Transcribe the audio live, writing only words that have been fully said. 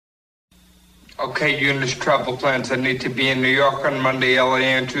Okay, Eunice, travel plans. I need to be in New York on Monday,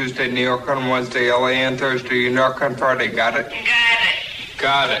 LA on Tuesday, New York on Wednesday, LA on Thursday, New York on Friday. Got it?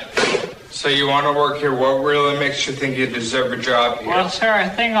 Got it. So you want to work here. What really makes you think you deserve a job here? Well, sir, I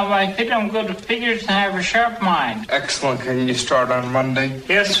think on my feet I'm good at figures and have a sharp mind. Excellent. Can you start on Monday?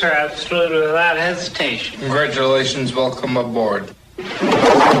 Yes, sir, absolutely, without hesitation. Congratulations. Welcome aboard.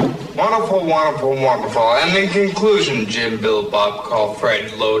 Wonderful, wonderful, wonderful. And in conclusion, Jim, Bill, Bob, call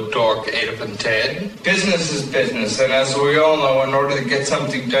Fred, Load, Dork, Adolf, and Ted. Business is business, and as we all know, in order to get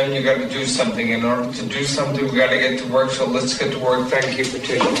something done, you got to do something. In order to do something, we got to get to work, so let's get to work. Thank you for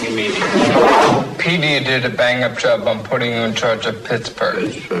taking the meeting. Petey, you did a bang-up job on putting you in charge of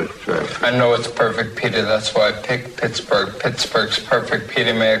Pittsburgh. I know it's perfect, Peter. That's why I picked Pittsburgh. Pittsburgh's perfect.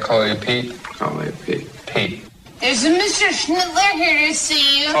 Peter, may I call you Pete? Call me Pete. Pete. There's a Mr. Schnittler here to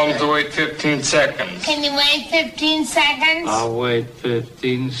see you. Tell him to wait 15 seconds. Can you wait 15 seconds? I'll wait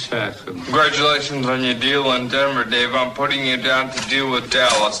 15 seconds. Congratulations on your deal in Denver, Dave. I'm putting you down to deal with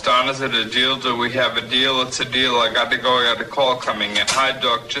Dallas. Don, is it a deal? Do we have a deal? It's a deal. I got to go. I got a call coming in. Hi,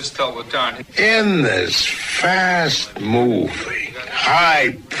 Doc. Just dealt with Don. In this fast-moving,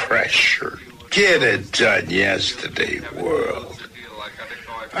 high-pressure, get-it-done yesterday world,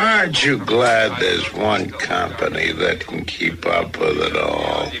 aren't you glad there's one company that can keep up with it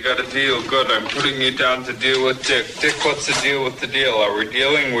all? You got a deal. Good. I'm putting you down to deal with Dick. Dick, what's the deal with the deal? Are we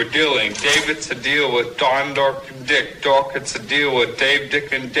dealing? We're dealing. Dave, it's a deal with Don, Dork, and Dick. Dork, it's a deal with Dave,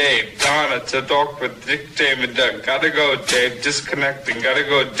 Dick, and Dave. Don, it's a Dork with Dick, Dave, and Doug. Gotta go, Dave. Disconnecting. Gotta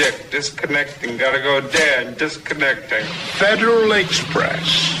go, Dick. Disconnecting. Gotta go, Dan. Disconnecting. Federal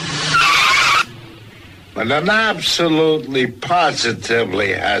Express. But it absolutely,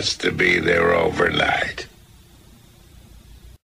 positively has to be there overnight.